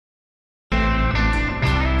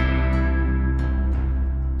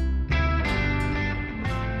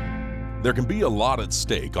There can be a lot at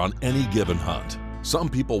stake on any given hunt. Some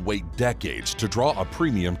people wait decades to draw a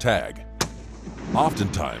premium tag.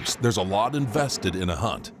 Oftentimes, there's a lot invested in a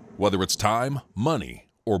hunt, whether it's time, money,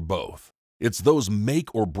 or both. It's those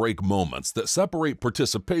make or break moments that separate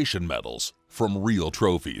participation medals from real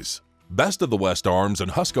trophies. Best of the West arms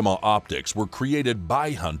and Husqvarna optics were created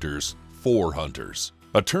by hunters for hunters.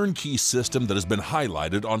 A turnkey system that has been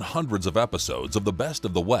highlighted on hundreds of episodes of the Best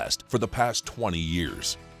of the West for the past 20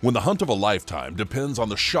 years. When the hunt of a lifetime depends on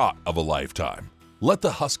the shot of a lifetime, let the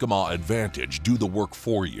Husqvarna Advantage do the work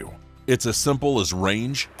for you. It's as simple as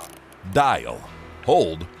range, dial,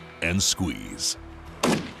 hold, and squeeze.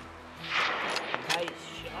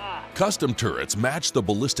 Custom turrets match the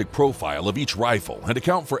ballistic profile of each rifle and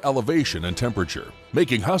account for elevation and temperature,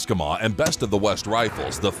 making Husqvarna and Best of the West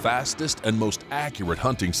rifles the fastest and most accurate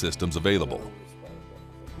hunting systems available.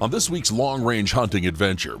 On this week's long-range hunting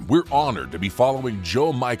adventure, we're honored to be following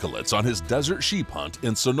Joe Michelitz on his desert sheep hunt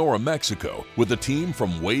in Sonora, Mexico, with a team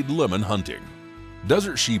from Wade Lemon Hunting.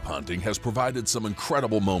 Desert sheep hunting has provided some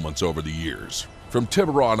incredible moments over the years. From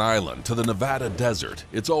Tiburon Island to the Nevada desert,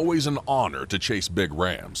 it's always an honor to chase big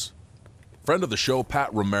rams. Friend of the show,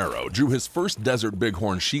 Pat Romero, drew his first desert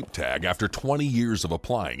bighorn sheep tag after 20 years of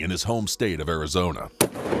applying in his home state of Arizona.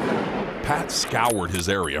 Pat scoured his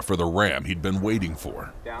area for the ram he'd been waiting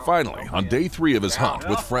for. Finally, on day 3 of his hunt,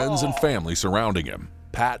 with friends and family surrounding him,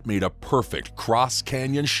 Pat made a perfect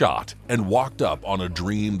cross-canyon shot and walked up on a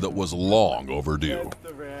dream that was long overdue. That's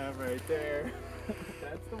the ram right there.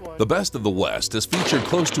 That's the one. The Best of the West has featured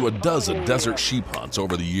close to a dozen desert sheep hunts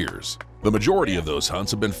over the years. The majority of those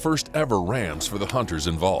hunts have been first-ever rams for the hunters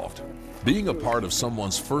involved. Being a part of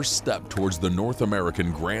someone's first step towards the North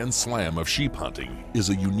American Grand Slam of sheep hunting is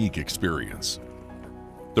a unique experience.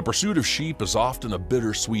 The pursuit of sheep is often a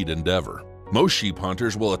bittersweet endeavor. Most sheep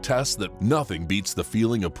hunters will attest that nothing beats the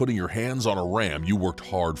feeling of putting your hands on a ram you worked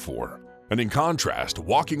hard for. And in contrast,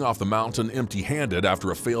 walking off the mountain empty-handed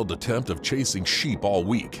after a failed attempt of chasing sheep all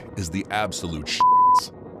week is the absolute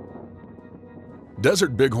shits.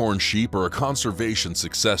 Desert bighorn sheep are a conservation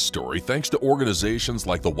success story thanks to organizations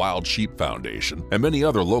like the Wild Sheep Foundation and many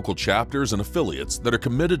other local chapters and affiliates that are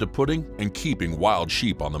committed to putting and keeping wild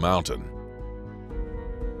sheep on the mountain.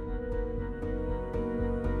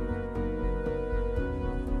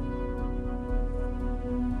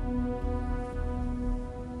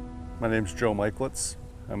 My name's Joe Michelitz.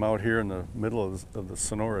 I'm out here in the middle of the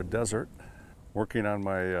Sonora Desert working on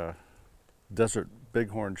my desert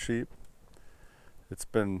bighorn sheep. It's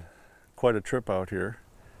been quite a trip out here.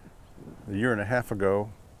 A year and a half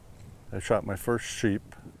ago, I shot my first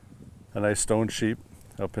sheep, a nice stone sheep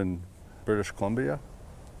up in British Columbia.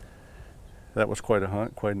 That was quite a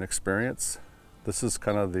hunt, quite an experience. This is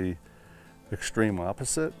kind of the extreme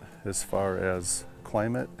opposite as far as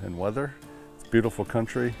climate and weather. It's beautiful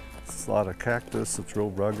country. It's a lot of cactus. It's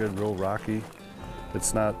real rugged, real rocky.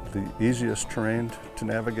 It's not the easiest terrain to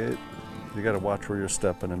navigate. You got to watch where you're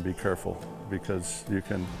stepping and be careful because you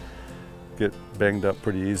can get banged up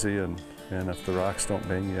pretty easy, and if the rocks don't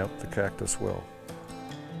bang you up, the cactus will.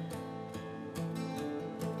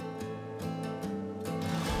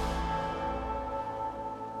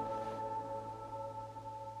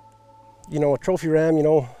 You know, a trophy ram, you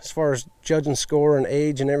know, as far as judging score and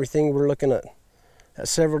age and everything, we're looking at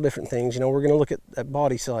several different things. You know, we're going to look at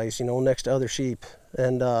body size, you know, next to other sheep,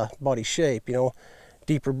 and body shape, you know,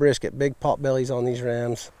 deeper brisket, big pot bellies on these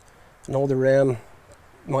rams. An older ram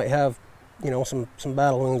might have, you know, some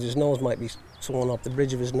battle wounds. His nose might be swollen up, the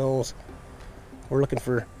bridge of his nose. We're looking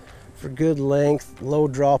for good length, low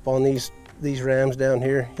drop on these rams down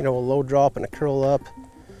here. You know, a low drop and a curl up.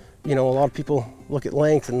 You know, a lot of people look at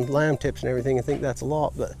length and lamb tips and everything and think that's a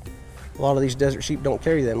lot, but a lot of these desert sheep don't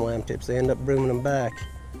carry them lamb tips. They end up brooming them back.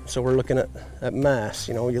 So we're looking at mass.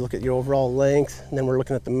 You know, you look at your overall length, and then we're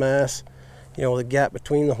looking at the mass. You know, the gap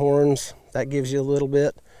between the horns, that gives you a little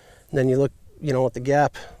bit. And then you look, you know, at the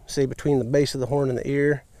gap, say between the base of the horn and the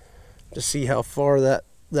ear, to see how far that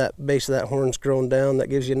base of that horn's grown down. That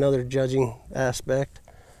gives you another judging aspect.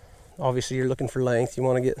 Obviously, you're looking for length. You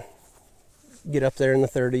want to get up there in the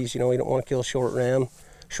 30s. You know, you don't want to kill a short ram.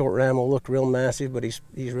 Short ram will look real massive, but he's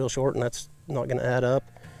real short, and that's not going to add up.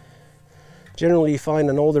 Generally, you find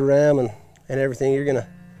an older ram and everything,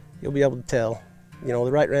 you'll be able to tell. You know,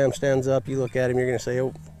 the right ram stands up, you look at him, you're going to say,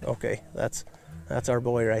 oh, okay, that's our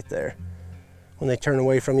boy right there. When they turn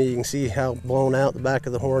away from you, you can see how blown out the back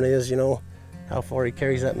of the horn is, you know, how far he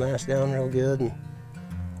carries that mass down real good. And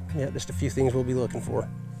yeah, just a few things we'll be looking for.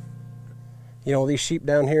 You know, these sheep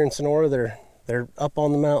down here in Sonora, they're up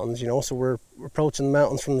on the mountains, you know, so we're approaching the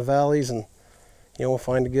mountains from the valleys, and, you know, we'll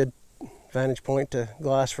find a good vantage point to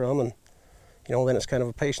glass from, and you know, then it's kind of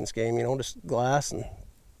a patience game, you know, just glass and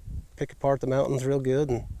pick apart the mountains real good.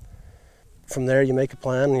 And from there you make a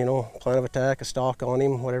plan, you know, plan of attack, a stalk on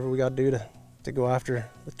him, whatever we got to do to go after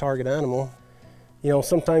the target animal. You know,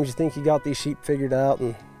 sometimes you think you got these sheep figured out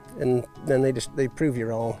and then they prove you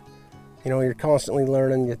wrong. You know, you're constantly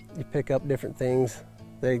learning, you pick up different things.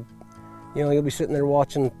 You know, you'll be sitting there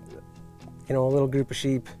watching, you know, a little group of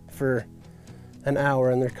sheep for an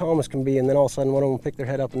hour and they're calm as can be, and then all of a sudden one of them will pick their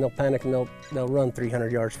head up and they'll panic and they'll run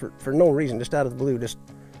 300 yards for no reason, just out of the blue. Just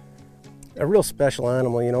a real special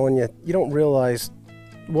animal, you know, and you don't realize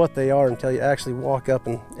what they are until you actually walk up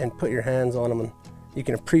and put your hands on them, and you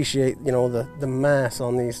can appreciate, you know, the mass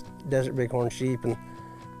on these desert bighorn sheep. And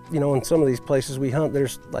you know, in some of these places we hunt,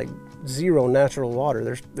 there's like zero natural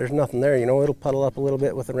water. There's nothing there, you know. It'll puddle up a little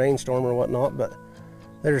bit with a rainstorm or whatnot, but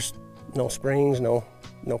there's no springs, no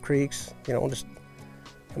creeks, you know. Just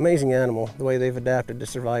amazing animal, the way they've adapted to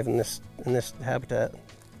survive in this habitat.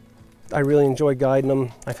 I really enjoy guiding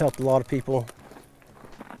them. I've helped a lot of people,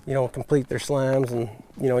 you know, complete their slams, and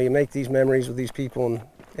you know, you make these memories with these people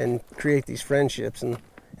and create these friendships and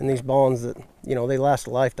these bonds that, you know, they last a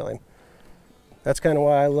lifetime. That's kind of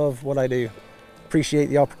why I love what I do. Appreciate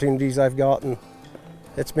the opportunities I've got, and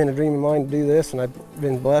it's been a dream of mine to do this, and I've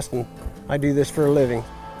been blessed, and I do this for a living.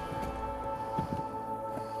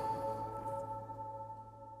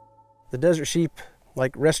 The desert sheep,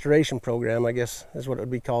 like, restoration program, I guess is what it would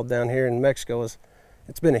be called down here in Mexico,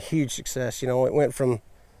 it's been a huge success. You know, it went from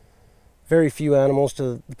very few animals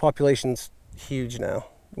to the population's huge now.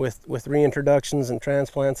 With reintroductions and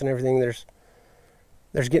transplants and everything, there's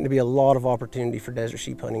getting to be a lot of opportunity for desert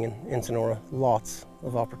sheep hunting in Sonora. Lots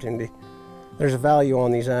of opportunity. There's a value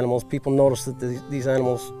on these animals. People noticed that these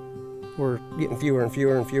animals were getting fewer and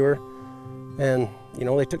fewer and fewer, and you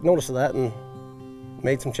know, they took notice of that and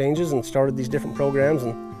made some changes and started these different programs.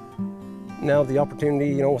 And now the opportunity,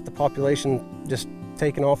 you know, with the population just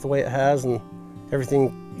taking off the way it has and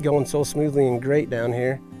everything going so smoothly and great down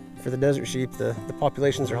here for the desert sheep, the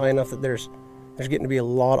populations are high enough that there's getting to be a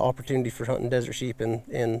lot of opportunity for hunting desert sheep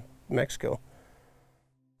in Mexico.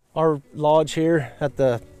 Our lodge here at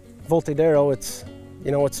the Voltedero, it's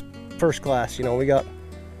first class. You know, we got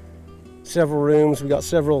several rooms, we got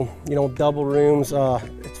several, you know, double rooms.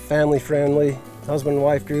 It's family friendly, husband and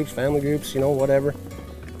wife groups, family groups, you know, whatever.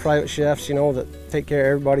 Private chefs, you know, that take care of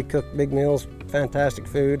everybody, cook big meals, fantastic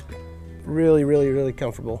food. Really, really, really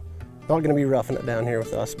comfortable. Not gonna be roughing it down here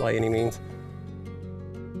with us by any means.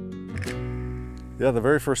 Yeah, the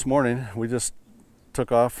very first morning we just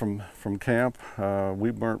took off from camp.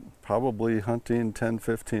 We weren't probably hunting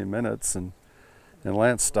 10-15 minutes, and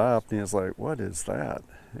Lance stopped and he was like, "What is that?"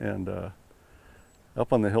 And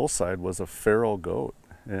up on the hillside was a feral goat,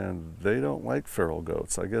 and they don't like feral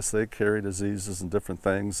goats. I guess they carry diseases and different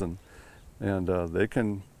things, and they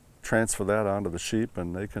can transfer that onto the sheep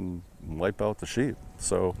and they can wipe out the sheep.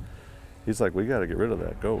 So he's like, "We got to get rid of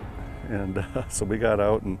that goat." And so we got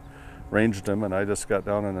out and ranged him, and I just got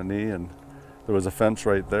down on a knee, and there was a fence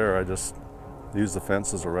right there. I just used the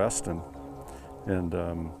fence as a rest and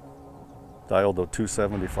dialed a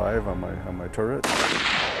 275 on my turret,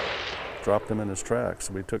 dropped him in his tracks.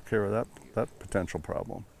 So we took care of that potential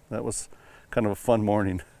problem. That was kind of a fun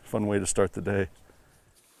morning, fun way to start the day.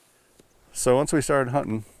 So once we started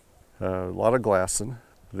hunting, a lot of glassing,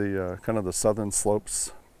 the kind of the southern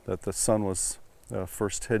slopes that the sun was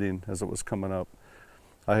first hitting as it was coming up.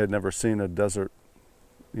 I had never seen a desert,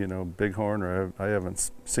 you know, bighorn, or I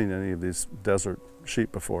haven't seen any of these desert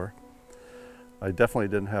sheep before. I definitely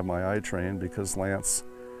didn't have my eye trained because Lance,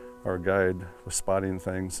 our guide, was spotting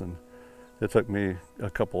things, and it took me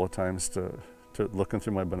a couple of times to looking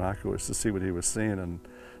through my binoculars to see what he was seeing, and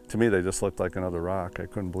to me they just looked like another rock. I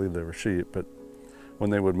couldn't believe they were sheep, but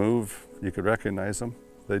when they would move, you could recognize them.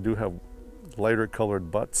 They do have lighter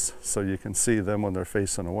colored butts, so you can see them when they're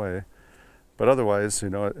facing away. But otherwise, you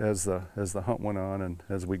know, as the hunt went on and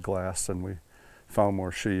as we glassed and we found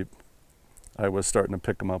more sheep, I was starting to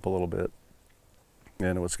pick them up a little bit,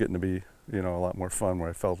 and it was getting to be, you know, a lot more fun,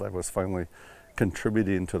 where I felt I was finally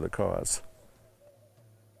contributing to the cause.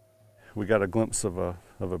 We got a glimpse of a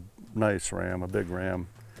nice ram, a big ram,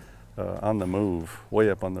 on the move,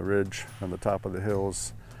 way up on the ridge on the top of the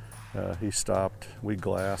hills. He stopped, we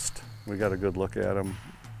glassed, we got a good look at him.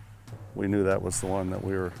 We knew that was the one that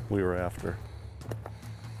we were after.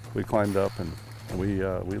 We climbed up and we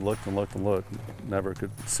looked and looked and looked, never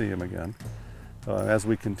could see him again. As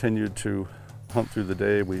we continued to hunt through the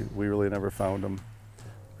day, we really never found him.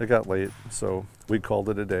 It got late, so we called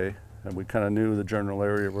it a day, and we kind of knew the general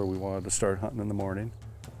area where we wanted to start hunting in the morning.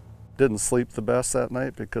 didn't sleep the best that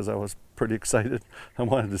night because I was pretty excited. I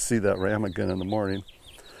wanted to see that ram again in the morning.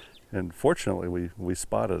 And fortunately, we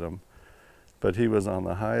spotted him. But he was on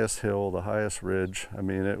the highest hill, the highest ridge. I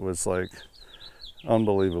mean, it was like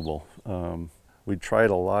unbelievable. We tried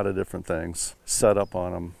a lot of different things, set up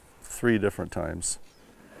on him 3 different times.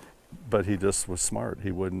 But he just was smart.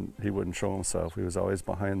 He wouldn't show himself. He was always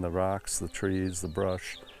behind the rocks, the trees, the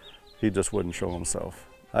brush. He just wouldn't show himself.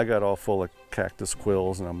 I got all full of cactus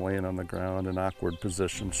quills and I'm laying on the ground in awkward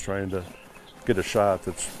positions trying to get a shot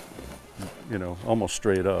that's, you know, almost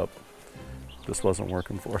straight up. This wasn't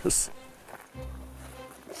working for us.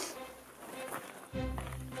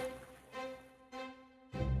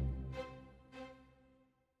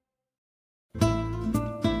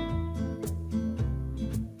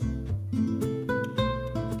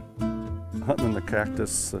 Hunting in the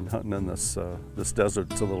cactus and hunting in this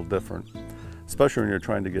desert's a little different, especially when you're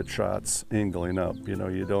trying to get shots angling up. You know,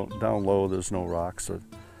 you don't, down low there's no rocks or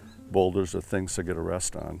boulders or things to get a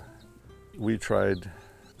rest on. We tried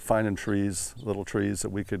finding trees, little trees that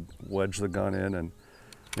we could wedge the gun in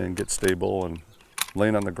and get stable, and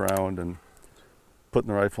laying on the ground and putting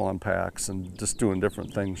the rifle on packs and just doing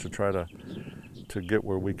different things to try to get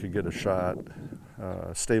where we could get a shot,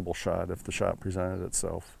 a stable shot if the shot presented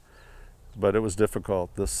itself. But it was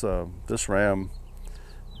difficult. This ram,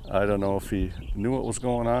 I don't know if he knew what was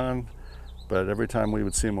going on, but every time we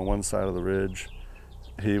would see him on one side of the ridge,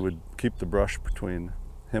 he would keep the brush between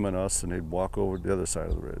him and us, and he'd walk over to the other side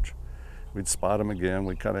of the ridge. We'd spot him again.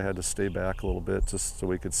 We kind of had to stay back a little bit just so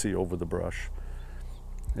we could see over the brush.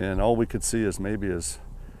 And all we could see is maybe his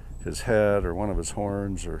head or one of his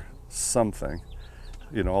horns or something.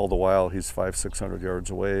 You know, all the while he's 500-600 yards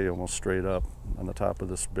away, almost straight up on the top of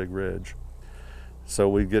this big ridge. So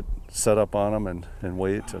we'd get set up on him and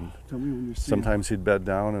wait, and sometimes he'd bed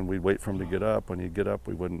down and we'd wait for him to get up. When he'd get up,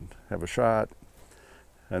 we wouldn't have a shot,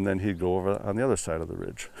 and then he'd go over on the other side of the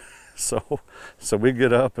ridge. So we'd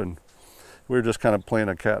get up, and we were just kind of playing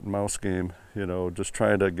a cat and mouse game, you know, just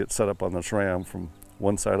trying to get set up on this ram from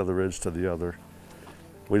one side of the ridge to the other.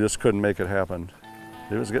 We just couldn't make it happen.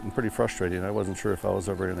 It was getting pretty frustrating. I wasn't sure if I was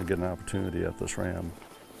ever going to get an opportunity at this ram.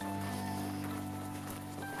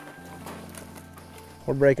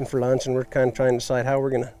 We're breaking for lunch and we're kind of trying to decide how we're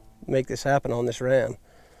going to make this happen on this ram.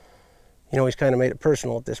 You know, he's kind of made it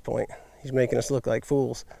personal at this point. He's making us look like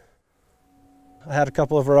fools. I had a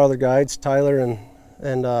couple of our other guides, Tyler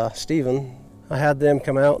and Steven. I had them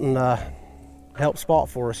come out and help spot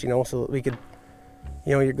for us, you know, so that we could,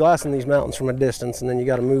 you know, you're glassing these mountains from a distance, and then you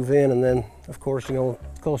got to move in, and then, of course, you know,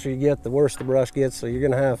 the closer you get, the worse the brush gets, so you're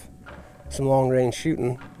going to have some long-range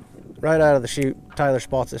shooting. Right out of the chute, Tyler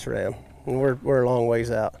spots this ram, and we're a long ways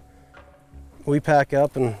out. We pack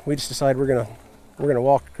up, and we just decide we're gonna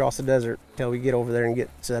walk across the desert till we get over there and get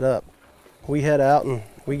set up. We head out, and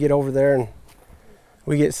we get over there, and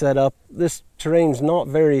we get set up. This terrain's not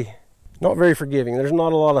very forgiving. There's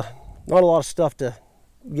not a lot of stuff to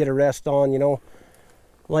get a rest on, you know.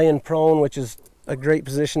 Laying prone, which is a great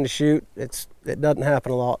position to shoot, it doesn't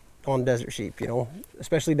happen a lot on desert sheep, you know,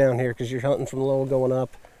 especially down here because you're hunting from low going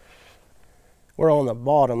up. We're on the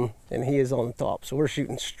bottom and he is on the top, so we're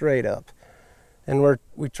shooting straight up. And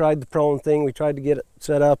we tried the prone thing, we tried to get it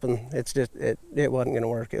set up, and it wasn't going to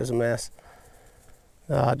work. It was a mess,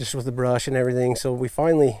 just with the brush and everything. So we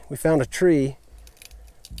found a tree.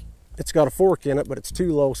 It's got a fork in it, but it's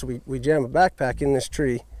too low, so we jam a backpack in this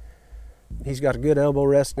tree. He's got a good elbow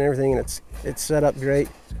rest and everything, and it's set up great.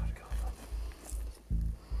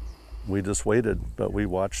 We just waited, but we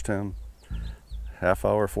watched him half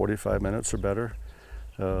hour, 45 minutes or better.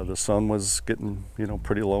 The sun was getting, you know,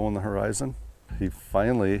 pretty low on the horizon. He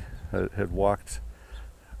finally had walked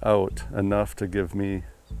out enough to give me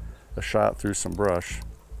a shot through some brush.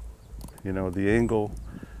 You know, the angle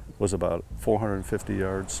was about 450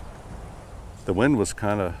 yards. The wind was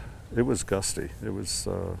it was gusty. It was,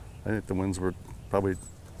 I think the winds were probably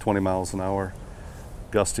 20 miles an hour,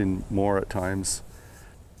 gusting more at times.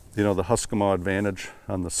 You know, the Husqvarna Advantage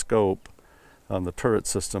on the scope, on the turret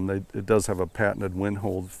system, it does have a patented wind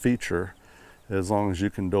hold feature, as long as you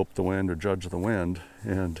can dope the wind or judge the wind.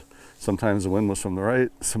 And sometimes the wind was from the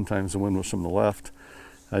right, sometimes the wind was from the left.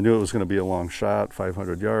 I knew it was going to be a long shot,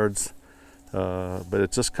 500 yards, but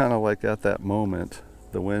it's just kind of like at that moment,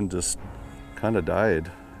 the wind just kind of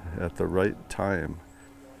died at the right time.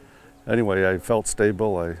 Anyway, I felt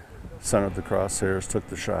stable. I centered the crosshairs, took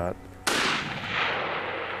the shot.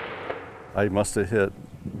 I must have hit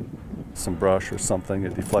some brush or something.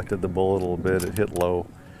 It deflected the bullet a little bit. It hit low.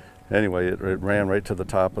 Anyway, it ran right to the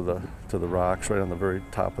top of the rocks, right on the very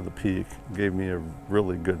top of the peak. Gave me a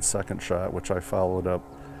really good second shot, which I followed up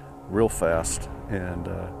real fast and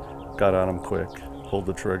got on him quick, pulled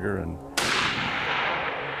the trigger, and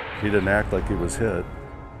he didn't act like he was hit.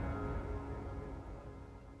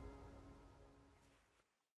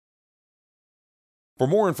 For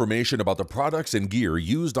more information about the products and gear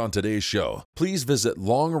used on today's show, please visit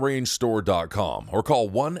longrangestore.com or call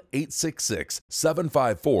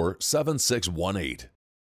 1-866-754-7618.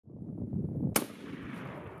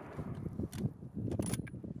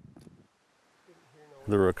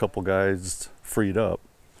 There were a couple guys freed up,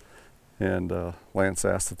 and Lance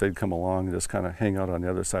asked if they'd come along and just kind of hang out on the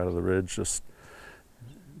other side of the ridge, just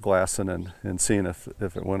glassing and seeing if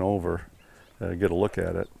it went over, get a look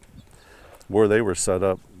at it. Where they were set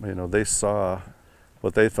up, you know, they saw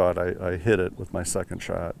what they thought I hit it with my second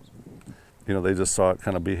shot. You know, they just saw it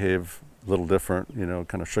kind of behave a little different, you know,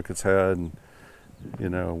 kind of shook its head and, you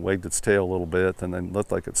know, wagged its tail a little bit, and then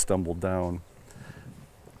looked like it stumbled down.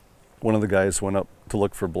 One of the guys went up to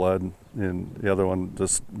look for blood, and the other one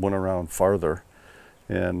just went around farther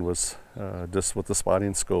and was just with the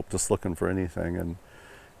spotting scope, just looking for anything. And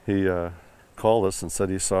he called us and said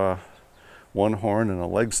he saw one horn and a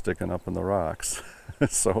leg sticking up in the rocks.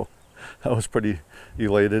 So I was pretty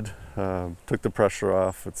elated, took the pressure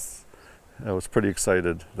off. I was pretty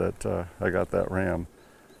excited that I got that ram.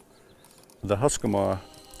 The Husqvarna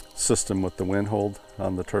system with the wind hold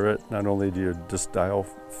on the turret, not only do you just dial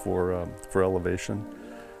for elevation,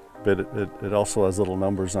 but it also has little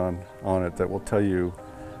numbers on it that will tell you,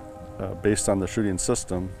 based on the shooting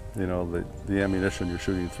system, you know, the ammunition you're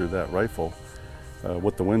shooting through that rifle,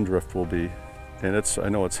 what the wind drift will be. And I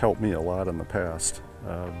know it's helped me a lot in the past,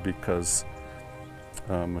 because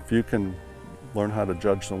if you can learn how to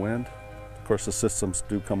judge the wind, of course the systems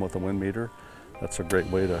do come with a wind meter. That's a great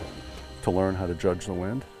way to learn how to judge the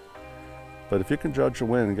wind. But if you can judge the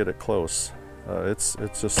wind and get it close, it's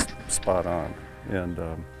just spot on. And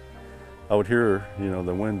out here, you know,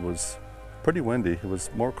 the wind was pretty windy. It was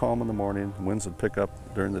more calm in the morning. Winds would pick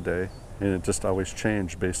up during the day, and it just always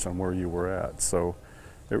changed based on where you were at. So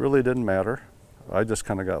it really didn't matter. I just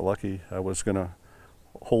kind of got lucky. I was going to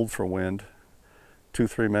hold for wind.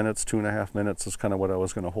 2-3 minutes, 2.5 minutes is kind of what I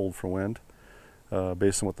was going to hold for wind,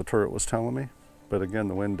 based on what the turret was telling me. But again,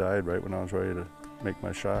 the wind died right when I was ready to make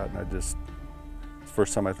my shot, and it's the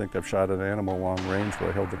first time I think I've shot an animal long range where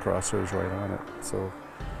I held the crosshairs right on it. So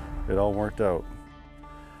it all worked out.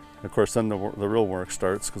 Of course, then the real work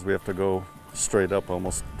starts, because we have to go straight up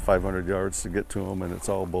almost 500 yards to get to them, and it's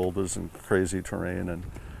all boulders and crazy terrain. And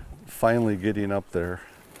finally getting up there,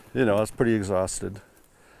 you know, I was pretty exhausted,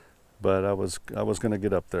 but I was going to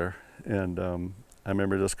get up there. And I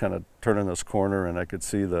remember just kind of turning this corner, and I could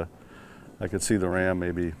see the ram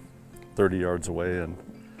maybe 30 yards away, and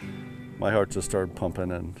my heart just started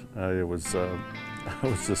pumping, and I was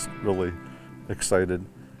just really excited.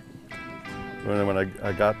 When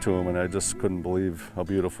I got to him, and I just couldn't believe how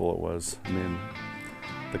beautiful it was. I mean,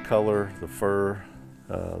 the color, the fur,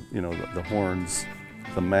 you know, the horns,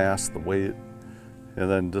 the mass, the weight,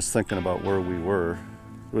 and then just thinking about where we were,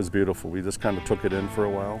 it was beautiful. We just kind of took it in for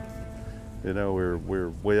a while. You know, we're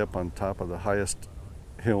way up on top of the highest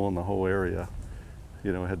hill in the whole area.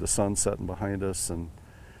 You know, we had the sun setting behind us, and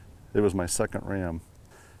it was my second ram.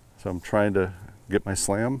 So I'm trying to get my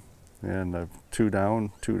slam, and I've 2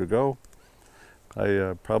 down, 2 to go.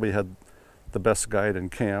 I probably had the best guide in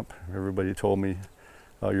camp. Everybody told me,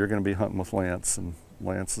 oh, you're going to be hunting with Lance, and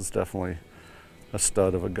Lance is definitely a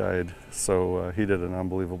stud of a guide. So he did an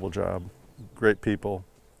unbelievable job. Great people,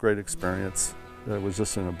 great experience. It was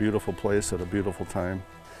just in a beautiful place at a beautiful time,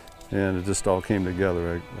 and it just all came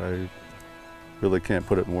together. I really can't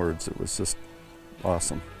put it in words. It was just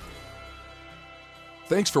awesome.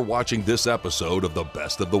 Thanks for watching this episode of The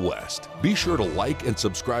Best of the West. Be sure to like and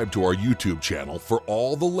subscribe to our YouTube channel for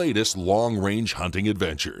all the latest long-range hunting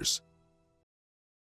adventures.